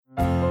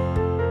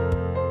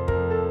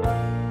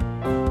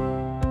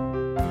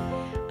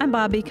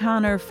I'm Bobby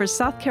Connor for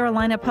South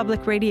Carolina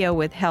Public Radio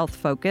with Health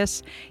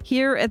Focus,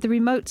 here at the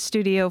remote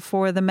studio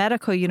for the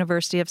Medical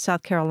University of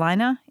South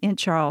Carolina in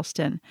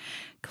Charleston.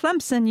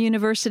 Clemson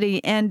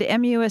University and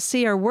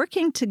MUSC are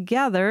working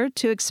together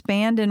to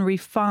expand and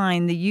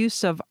refine the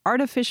use of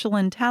artificial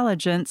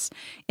intelligence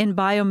in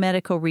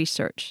biomedical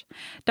research.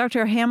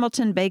 Dr.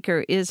 Hamilton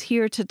Baker is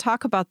here to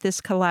talk about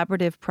this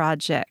collaborative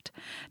project.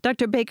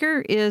 Dr.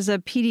 Baker is a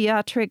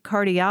pediatric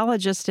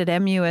cardiologist at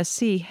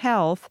MUSC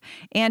Health,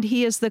 and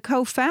he is the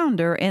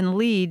co-founder and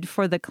lead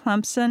for the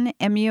Clemson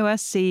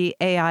MUSC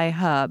AI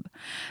Hub.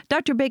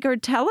 Dr. Baker,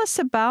 tell us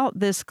about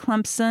this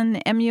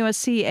Clemson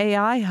MUSC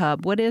AI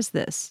Hub. What is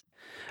this?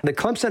 The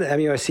Clemson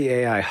MUSC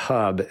AI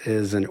Hub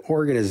is an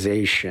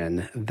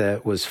organization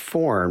that was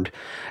formed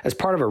as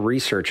part of a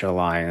research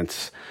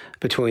alliance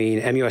between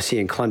MUSC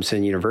and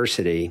Clemson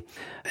University,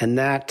 and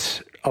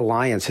that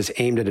alliance is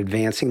aimed at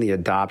advancing the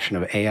adoption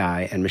of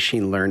AI and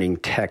machine learning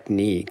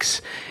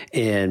techniques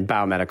in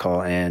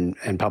biomedical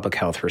and public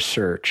health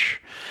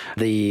research.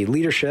 The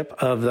leadership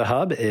of the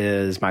hub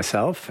is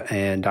myself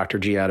and Dr.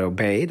 Jihad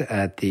Obaid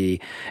at the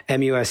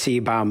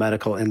MUSC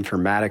Biomedical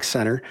Informatics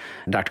Center,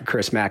 Dr.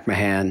 Chris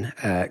McMahon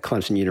at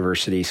Clemson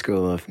University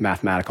School of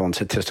Mathematical and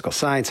Statistical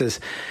Sciences,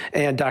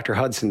 and Dr.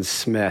 Hudson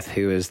Smith,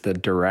 who is the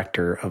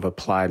Director of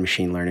Applied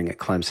Machine Learning at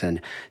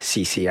Clemson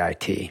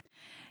CCIT.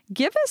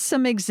 Give us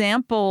some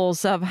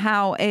examples of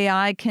how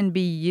AI can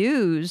be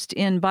used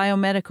in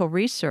biomedical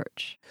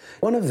research.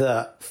 One of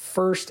the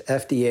first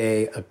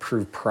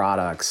FDA-approved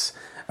products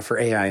for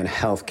AI in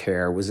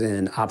healthcare was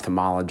in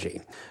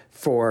ophthalmology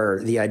for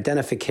the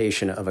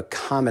identification of a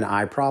common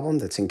eye problem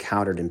that's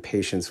encountered in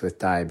patients with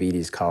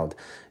diabetes called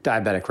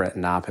diabetic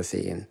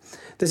retinopathy. And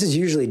this is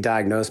usually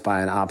diagnosed by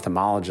an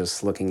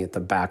ophthalmologist looking at the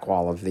back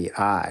wall of the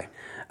eye.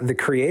 The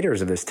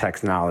creators of this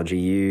technology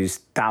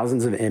used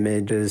thousands of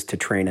images to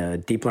train a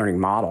deep learning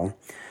model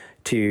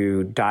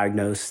to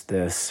diagnose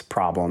this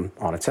problem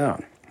on its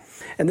own.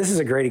 And this is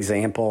a great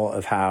example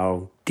of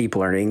how deep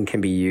learning can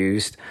be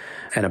used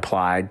and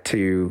applied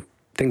to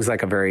things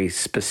like a very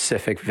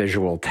specific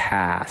visual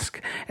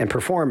task and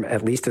perform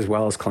at least as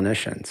well as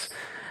clinicians.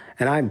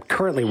 And I'm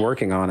currently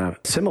working on a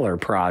similar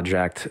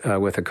project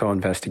with a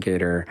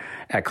co-investigator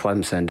at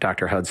Clemson,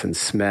 Dr. Hudson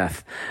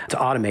Smith, to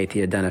automate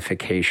the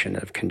identification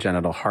of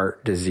congenital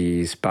heart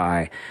disease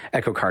by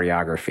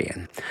echocardiography.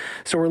 And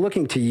so we're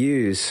looking to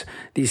use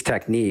these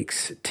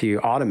techniques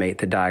to automate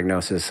the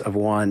diagnosis of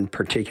one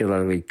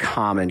particularly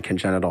common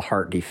congenital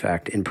heart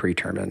defect in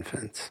preterm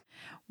infants.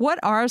 What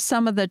are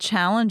some of the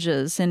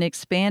challenges in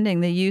expanding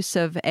the use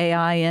of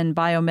AI in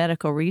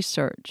biomedical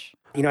research?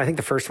 I think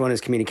the first one is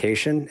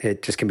communication.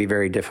 It just can be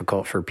very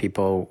difficult for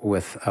people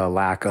with a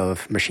lack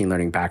of machine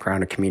learning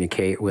background to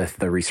communicate with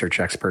the research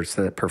experts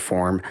that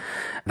perform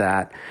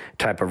that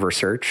type of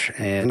research.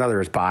 And another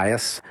is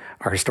bias.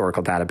 Our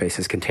historical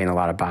databases contain a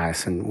lot of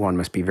bias, and one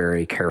must be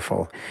very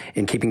careful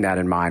in keeping that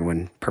in mind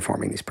when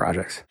performing these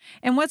projects.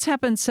 And what's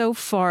happened so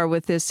far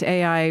with this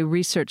AI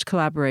research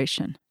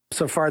collaboration?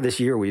 So far this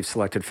year, we've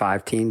selected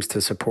 5 teams to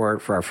support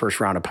for our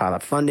first round of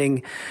pilot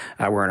funding.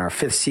 We're in our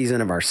 5th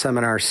season of our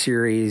seminar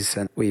series,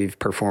 and we've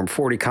performed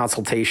 40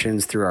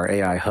 consultations through our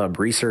AI Hub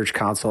Research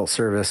Consult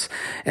service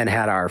and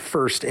had our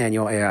first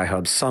annual AI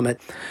Hub Summit.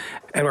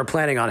 And we're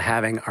planning on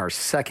having our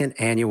 2nd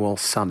annual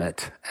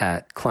summit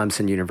at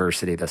Clemson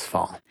University this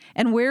fall.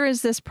 And where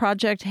is this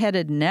project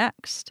headed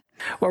next?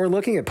 Well, we're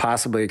looking at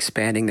possibly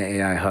expanding the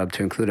AI Hub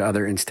to include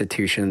other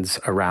institutions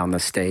around the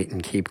state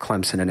and keep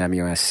Clemson and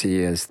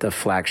MUSC as the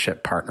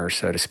flagship partner,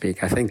 so to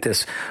speak. I think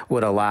this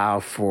would allow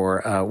for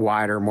a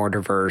wider, more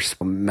diverse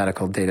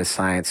medical data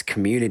science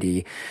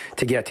community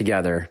to get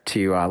together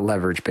to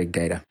leverage big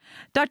data.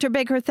 Dr.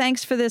 Baker,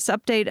 thanks for this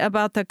update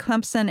about the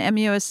Clemson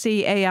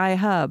MUSC AI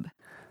Hub.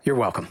 You're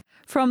welcome.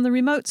 From the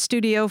remote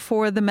studio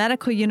for the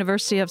Medical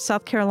University of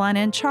South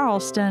Carolina in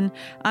Charleston,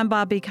 I'm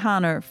Bobby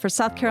Connor for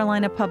South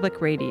Carolina Public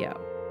Radio.